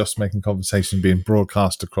of Just Making Conversation being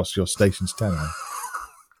broadcast across your station's tannoy?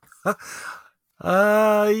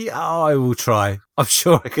 Yeah, I will try. I'm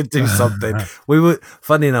sure I could do something.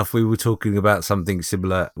 Funny enough, we were talking about something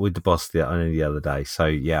similar with the boss the other day. So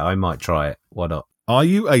yeah, I might try it. Why not? Are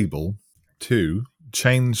you able to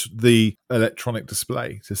change the electronic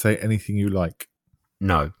display to say anything you like?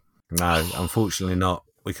 No, unfortunately not.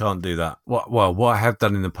 We can't do that. What I have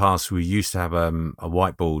done in the past, we used to have a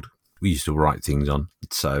whiteboard we used to write things on.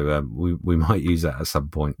 So we might use that at some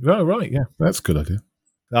point. Oh, right. Yeah, that's a good idea.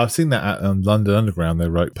 I've seen that at London Underground. They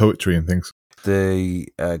wrote poetry and things. The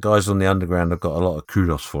guys on the Underground have got a lot of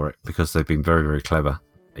kudos for it because they've been very, very clever.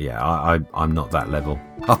 Yeah, I'm not that level.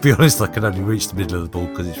 I'll be honest, I can only reach the middle of the board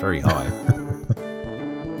because it's very high.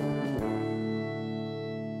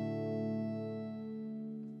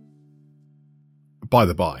 By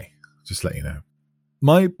the by, just let you know,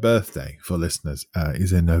 my birthday for listeners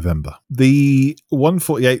is in November. The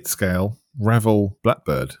 1/48 scale Ravel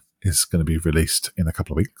Blackbird is going to be released in a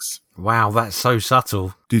couple of weeks. Wow, that's so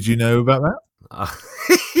subtle. Did you know about that?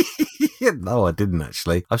 No, I didn't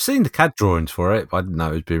actually. I've seen the CAD drawings for it, but I didn't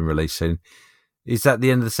know it was being released soon. Is that the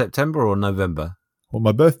end of September or November? Well,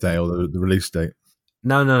 my birthday or the release date?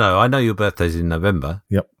 No. I know your birthday's in November.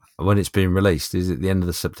 Yep. When it's being released, is it the end of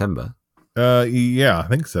the September? Yeah, I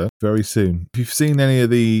think so. Very soon. If you've seen any of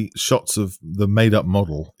the shots of the made-up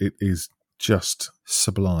model, it is just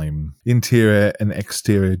sublime. Interior and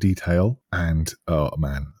exterior detail. And, oh,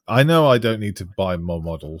 man. I know I don't need to buy more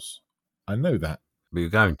models. I know that. But you're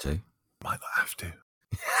going to. Might not have to.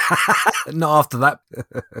 Not after that.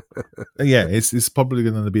 Yeah, it's probably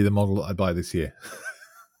going to be the model that I buy this year.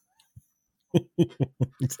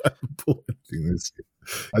 It's that important thing this year.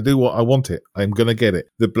 I want it. I'm going to get it.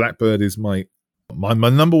 The Blackbird is my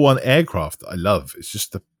number one aircraft that I love. It's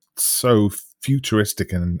just so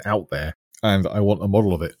futuristic and out there. And I want a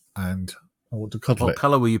model of it. And I want to cuddle it. What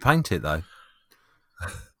colour will you paint it, though?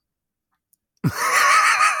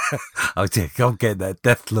 Oh, dear. I'm getting that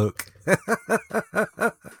death look.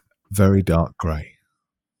 Very dark grey.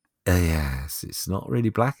 Yes, it's not really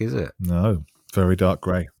black, is it? No, very dark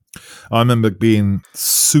grey. I remember being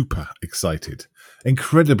super excited,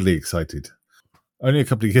 incredibly excited. Only a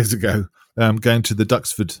couple of years ago, going to the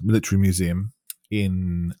Duxford Military Museum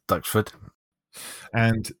in Duxford,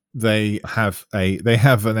 and they have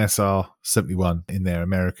an SR-71 in their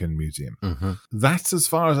American museum. Mm-hmm. That's as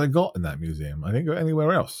far as I got in that museum. I didn't go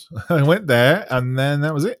anywhere else. I went there, and then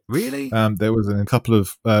that was it. Really? There was a couple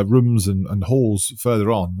of rooms and halls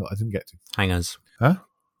further on that I didn't get to. Hangars. Huh?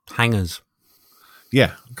 Hangars.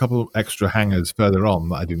 Yeah, a couple of extra hangars further on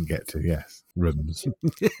that I didn't get to, yes. Rooms.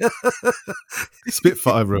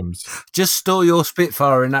 Spitfire rooms. Just store your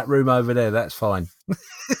Spitfire in that room over there, that's fine.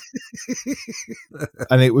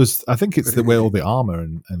 And it was, I think it's where all the armour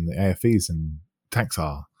and the AFEs and tanks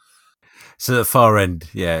are. So the far end,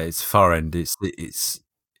 yeah, it's far end.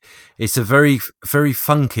 It's a very, very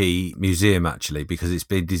funky museum, actually, because it's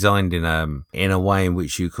been designed in a way in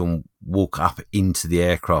which you can walk up into the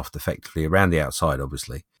aircraft effectively around the outside,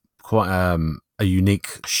 obviously. Quite a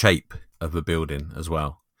unique shape of a building as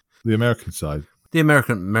well. The American side. The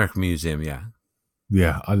American Museum, yeah.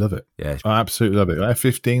 Yeah, I love it. Yeah, I absolutely love it.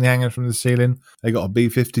 F-15 hanging from the ceiling. They got a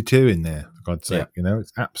B-52 in there, for God's sake. Yeah.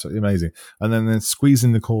 It's absolutely amazing. And then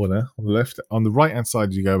squeezing the corner on the left, on the right-hand side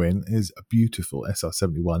as you go in, is a beautiful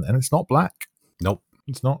SR-71. And it's not black. Nope.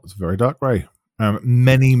 It's not. It's very dark grey.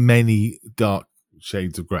 Many, many dark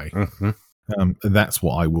shades of grey. Mm-hmm. That's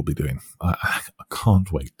what I will be doing. I can't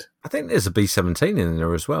wait. I think there's a B-17 in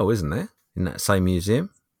there as well, isn't there? In that same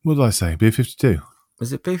museum. What did I say? B-52?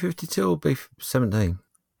 Is it B-52 or B-17?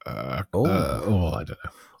 I don't know.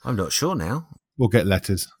 I'm not sure now. We'll get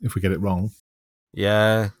letters if we get it wrong.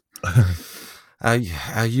 Yeah. Our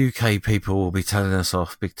UK people will be telling us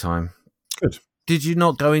off big time. Good. Did you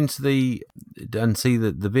not go into and see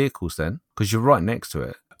the vehicles then? Because you're right next to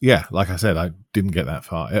it. Yeah, like I said, I didn't get that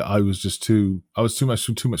far. I was too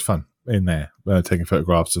much fun in there, taking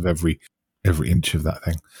photographs of every inch of that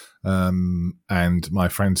thing. And my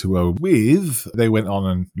friends who were with, they went on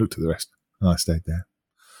and looked at the rest, and I stayed there.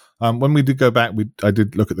 When we did go back, I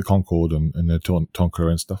did look at the Concorde and the Tonka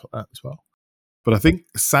and stuff like that as well. But I think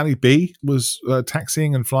Sally B was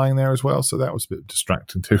taxiing and flying there as well, so that was a bit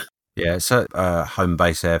distracting too. Yeah, it's a home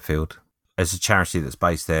base airfield. There's a charity that's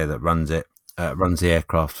based there that runs it, runs the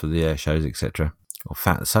aircraft for the air shows, etc. Or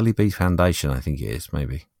Sally B Foundation, I think it is,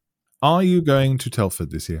 maybe. Are you going to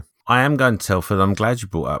Telford this year? I am going to Telford. I'm glad you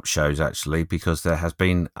brought up shows, actually, because there has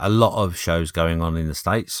been a lot of shows going on in the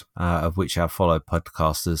States, of which our fellow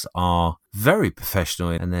podcasters are very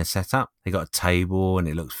professional in their setup. They got a table and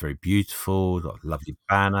it looks very beautiful. Got a lovely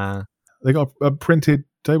banner. They got a printed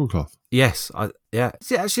tablecloth. Yes. Yeah.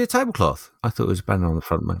 Is it actually a tablecloth? I thought it was a banner on the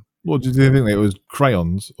front, mate. What did you think? It was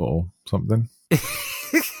crayons or something?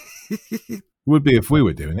 Would be if we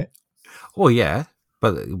were doing it. Well, yeah,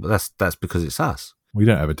 but that's because it's us. We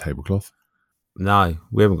don't have a tablecloth. No,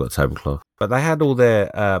 we haven't got a tablecloth. But they had all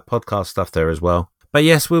their podcast stuff there as well. But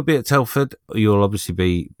yes, we'll be at Telford. You'll obviously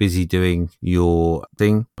be busy doing your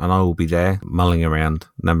thing, and I will be there mulling around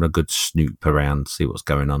and having a good snoop around, see what's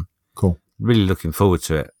going on. Cool. Really looking forward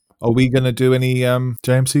to it. Are we going to do any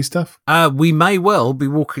JMC stuff? We may well be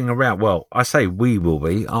walking around. Well, I say we will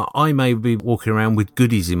be. I may be walking around with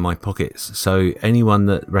goodies in my pockets. So anyone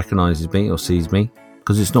that recognises me or sees me,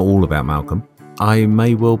 because it's not all about Malcolm, I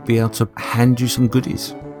may well be able to hand you some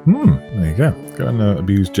goodies. There you go. Go and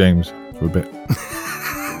abuse James for a bit.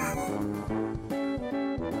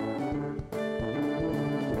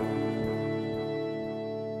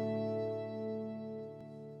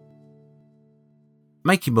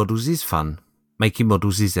 Making models is fun. Making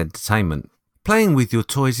models is entertainment. Playing with your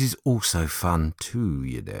toys is also fun too,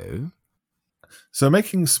 you know. So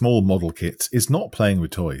making small model kits is not playing with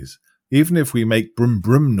toys. Even if we make brum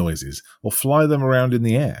brum noises or fly them around in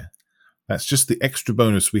the air, that's just the extra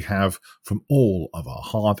bonus we have from all of our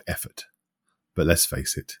hard effort. But let's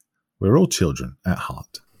face it, we're all children at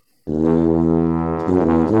heart.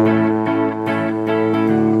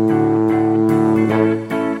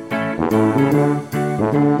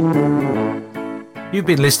 You've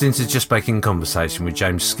been listening to Just Making Conversation with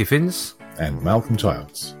James Skiffins and Malcolm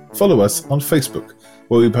Childs. Follow us on Facebook,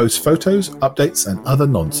 where we post photos, updates, and other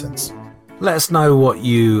nonsense. Let us know what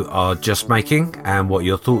you are just making and what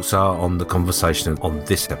your thoughts are on the conversation on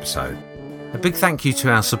this episode. A big thank you to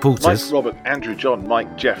our supporters, Mike, Robert, Andrew, John,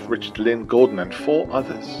 Mike, Jeff, Richard, Lynn, Gordon, and 4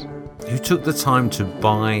 others who took the time to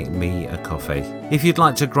buy me a coffee. If you'd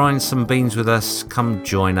like to grind some beans with us, come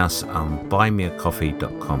join us on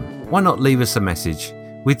buymeacoffee.com. Why not leave us a message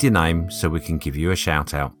with your name so we can give you a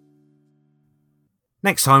shout out?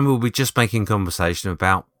 Next time we'll be just making conversation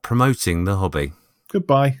about promoting the hobby.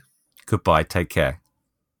 Goodbye. Goodbye, take care.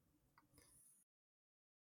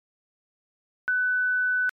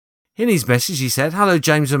 In his message he said, "Hello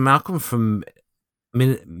James and Malcolm from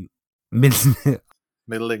Middle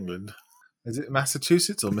England. Is it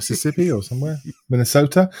Massachusetts or Mississippi or somewhere?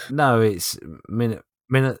 Minnesota? No, it's is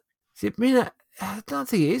it I don't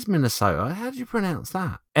think it is Minnesota. How do you pronounce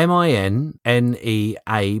that? Minneapolis.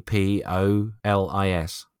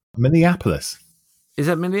 Minneapolis. Is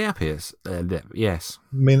that Minneapolis? Yes.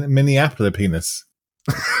 Minneapolis penis.